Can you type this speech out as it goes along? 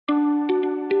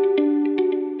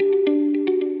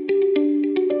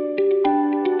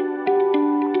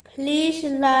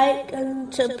like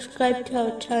and subscribe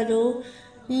to our channel.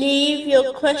 Leave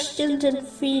your questions and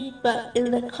feedback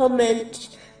in the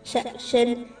comments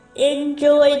section.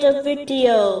 Enjoy the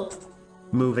video.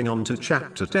 Moving on to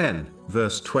chapter 10,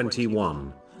 verse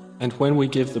 21. And when we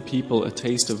give the people a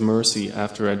taste of mercy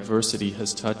after adversity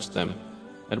has touched them,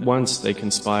 at once they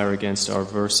conspire against our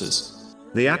verses.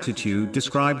 The attitude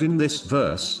described in this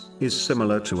verse is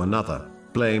similar to another,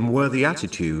 blameworthy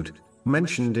attitude,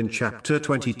 mentioned in chapter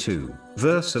 22,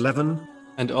 verse 11.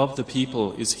 And of the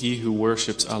people is he who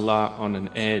worships Allah on an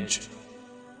edge.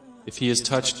 If he is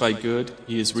touched by good,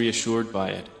 he is reassured by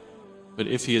it. But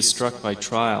if he is struck by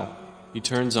trial, he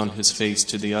turns on his face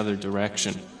to the other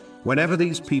direction. Whenever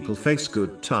these people face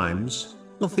good times,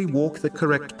 they walk the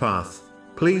correct path,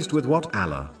 pleased with what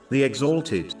Allah, the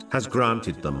Exalted, has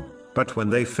granted them. But when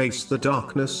they face the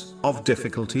darkness of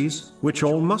difficulties, which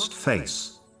all must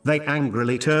face, they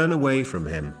angrily turn away from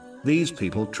Him. These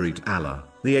people treat Allah,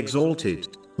 the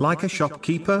Exalted, like a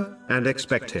shopkeeper, and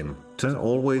expect Him to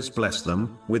always bless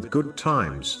them with good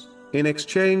times, in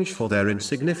exchange for their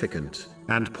insignificant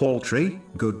and paltry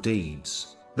good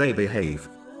deeds. They behave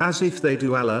as if they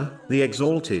do Allah, the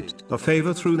Exalted, a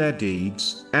favor through their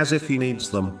deeds, as if He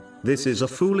needs them. This is a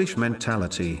foolish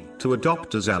mentality to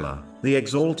adopt as Allah, the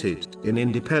Exalted,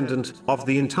 independent of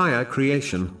the entire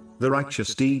creation. The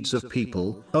righteous deeds of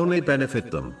people only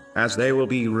benefit them, as they will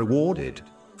be rewarded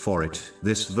for it.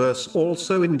 This verse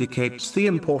also indicates the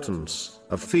importance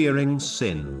of fearing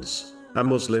sins. A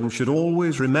Muslim should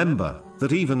always remember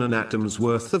that even an atom's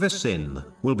worth of a sin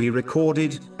will be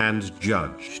recorded and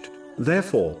judged.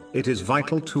 Therefore, it is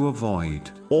vital to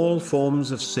avoid all forms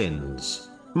of sins,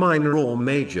 minor or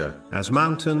major, as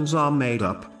mountains are made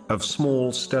up of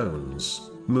small stones.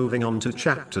 Moving on to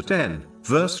chapter 10,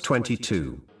 verse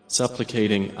 22.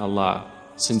 Supplicating Allah,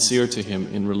 sincere to Him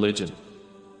in religion.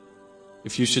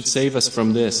 If you should save us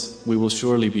from this, we will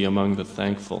surely be among the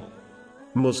thankful.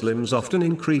 Muslims often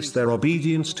increase their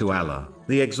obedience to Allah,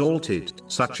 the Exalted,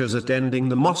 such as attending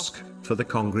the mosque for the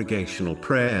congregational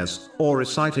prayers, or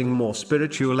reciting more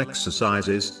spiritual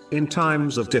exercises in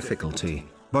times of difficulty.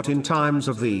 But in times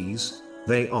of these,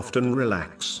 they often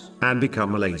relax and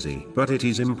become lazy. But it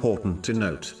is important to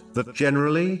note that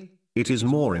generally, it is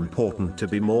more important to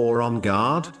be more on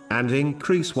guard and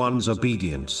increase one's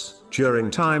obedience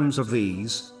during times of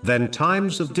these than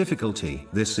times of difficulty.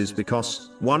 This is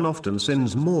because one often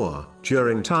sins more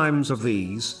during times of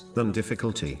these than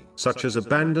difficulty, such as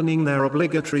abandoning their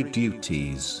obligatory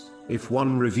duties. If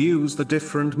one reviews the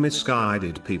different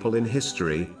misguided people in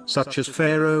history, such as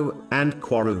Pharaoh and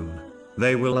Qarun,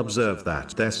 they will observe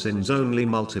that their sins only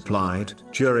multiplied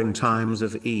during times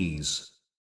of ease.